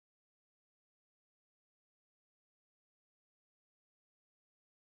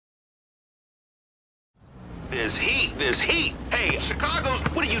this heat, this heat. Hey, Chicago's,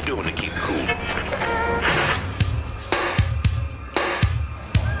 what are you doing to keep cool?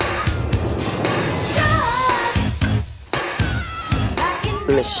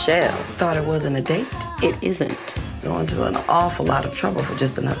 Michelle. Thought it wasn't a date? It isn't. Going to an awful lot of trouble for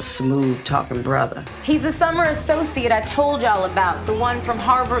just another smooth-talking brother. He's the summer associate I told y'all about, the one from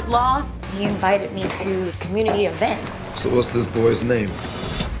Harvard Law. He invited me to a community event. So what's this boy's name?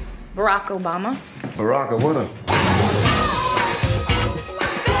 Barack Obama. Barack, what a...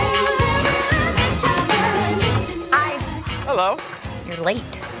 Hello. You're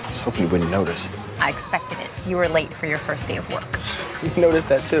late. I was hoping you wouldn't notice. I expected it. You were late for your first day of work. You noticed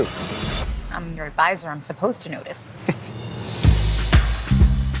that too. I'm your advisor. I'm supposed to notice.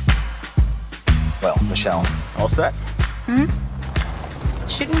 Well, Michelle, all set?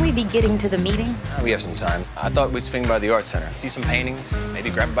 Shouldn't we be getting to the meeting? We have some time. I thought we'd swing by the art center, see some paintings, maybe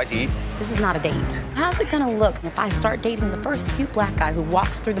grab a bite to eat. This is not a date. How's it gonna look if I start dating the first cute black guy who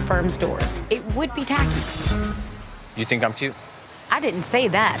walks through the firm's doors? It would be tacky. You think I'm cute? I didn't say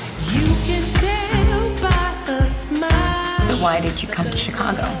that. You can tell by a smile. So why did you come to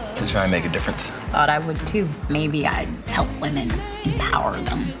Chicago? To try and make a difference. Thought I would too. Maybe I'd help women, empower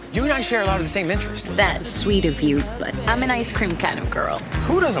them. You and I share a lot of the same interests. That's sweet of you, but I'm an ice cream kind of girl.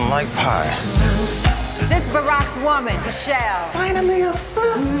 Who doesn't like pie? This Barack's woman, Michelle. Finally a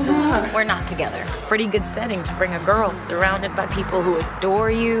sister. We're not together. Pretty good setting to bring a girl surrounded by people who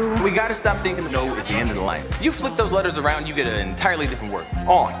adore you. We gotta stop thinking no is the end of the line. You flip those letters around, you get an entirely different word.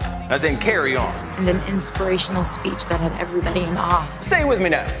 On, as in carry on. And an inspirational speech that had everybody in awe. Say it with me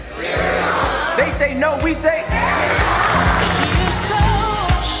now. They say no, we say...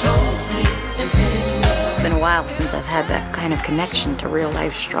 It's been a while since I've had that kind of connection to real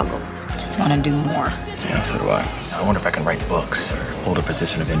life struggle. Just want to do more. Yeah, so do I. I wonder if I can write books or hold a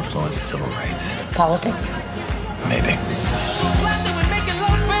position of influence in civil rights. Politics. Maybe.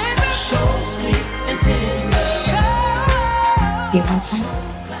 You want some?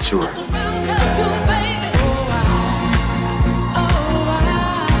 Sure.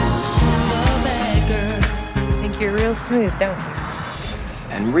 You think you're real smooth, don't you?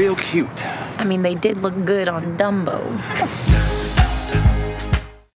 And real cute. I mean, they did look good on Dumbo.